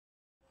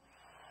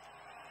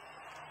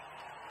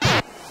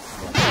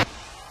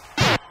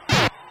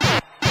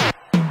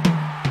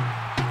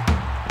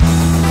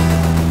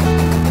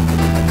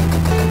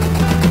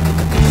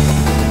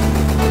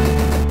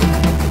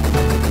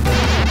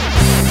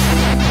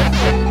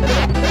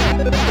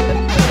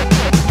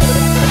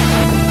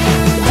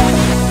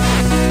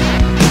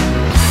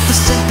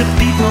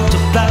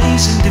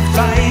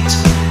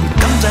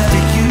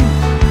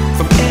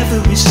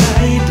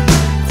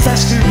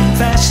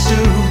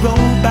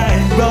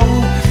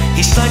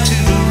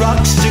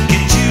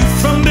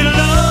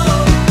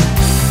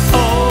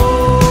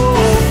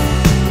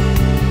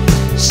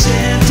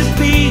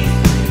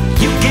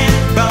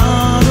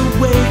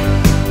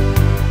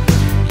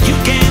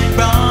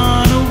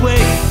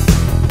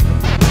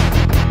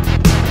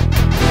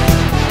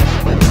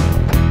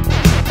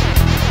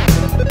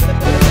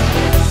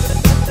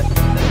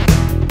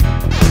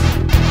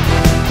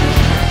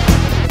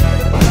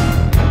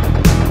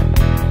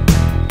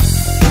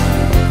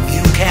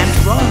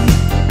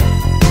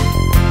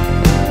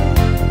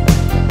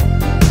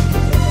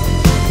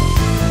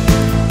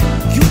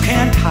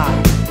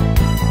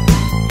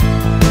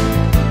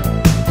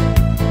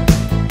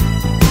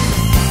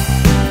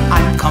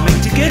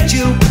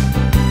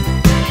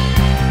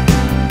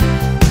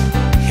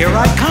here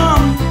I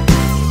come.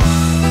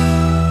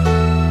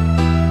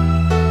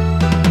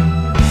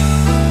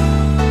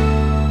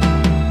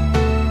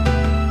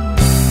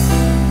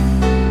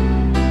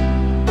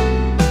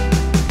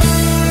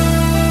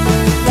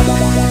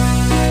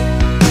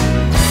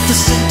 The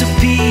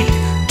centipede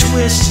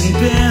twists and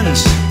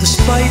bends. The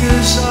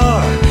spiders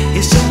are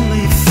his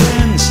only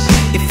friends.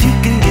 If you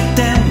can get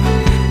them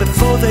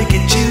before they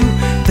get you,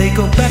 they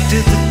go back to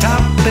the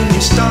top and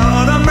you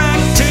start on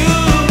rank 2.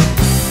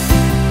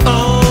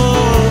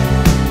 Oh,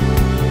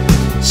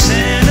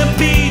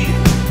 centipede,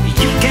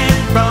 you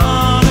can't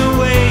run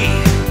away.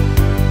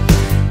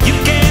 You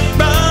can't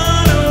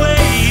run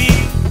away.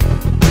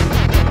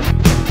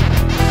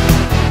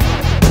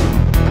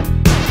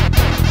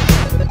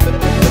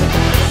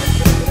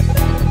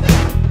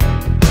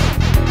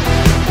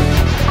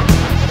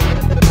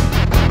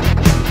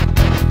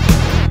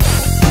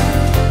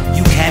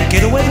 You can't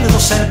get away, little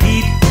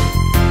centipede.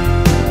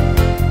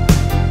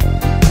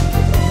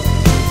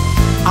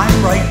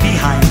 I'm right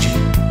behind you.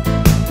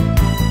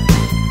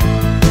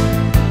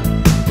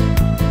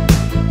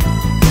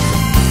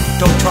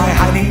 Don't try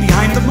hiding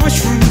behind the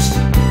mushrooms.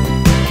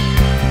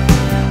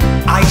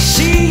 I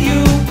see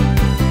you.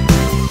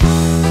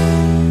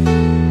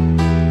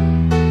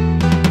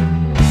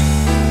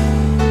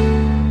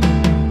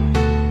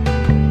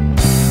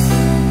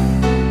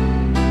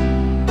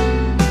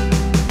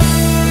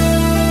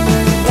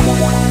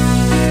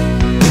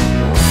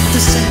 The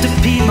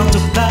centipede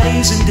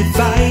multiplies and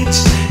divides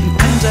and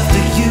comes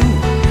after you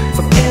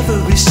from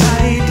every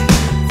side.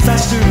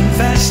 Faster and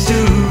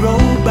faster, row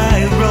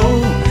by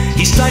row,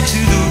 he slides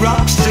through the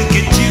rocks to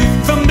get you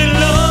from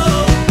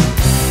below.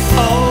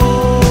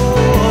 Oh,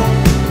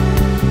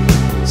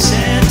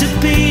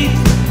 centipede,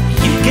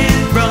 you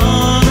can't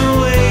run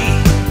away.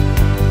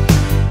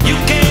 You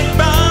can't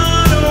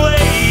run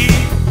away.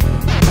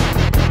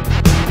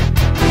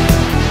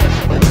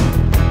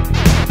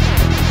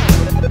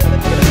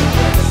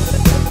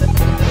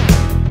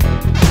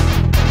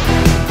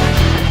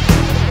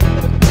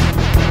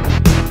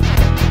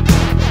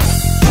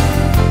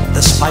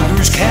 The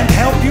spiders can't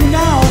help you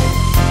now.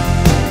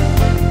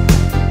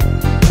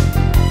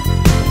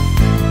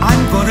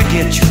 I'm gonna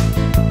get you.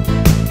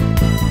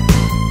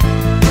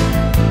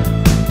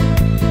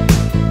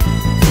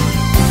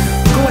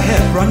 Go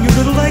ahead, run your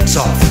little legs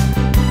off.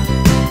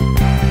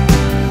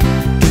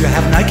 Do you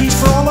have Nikes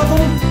for all of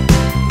them?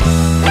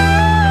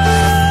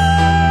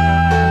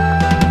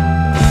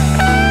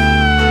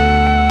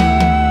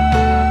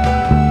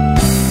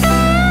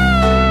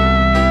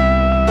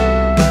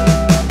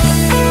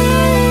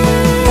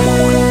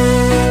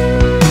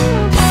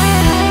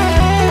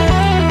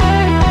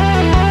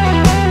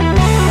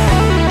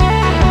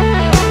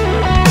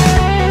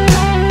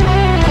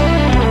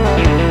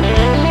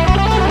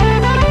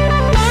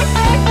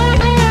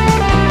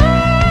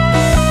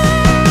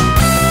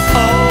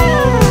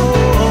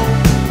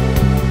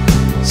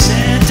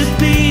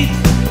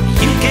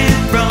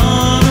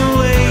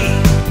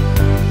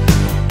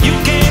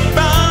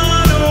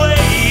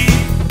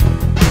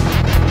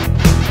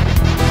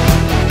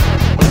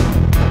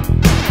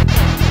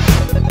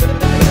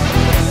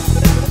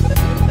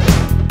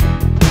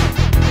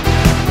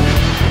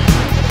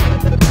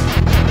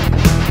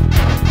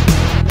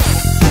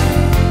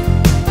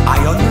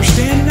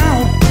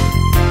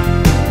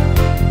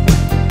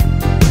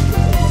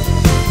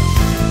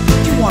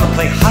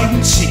 Play hide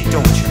and seek,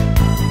 don't you?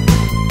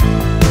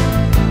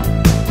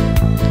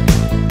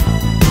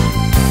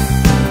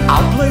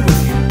 I'll play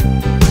with you.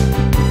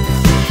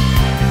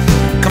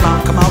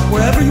 Come out,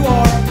 wherever you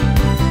are.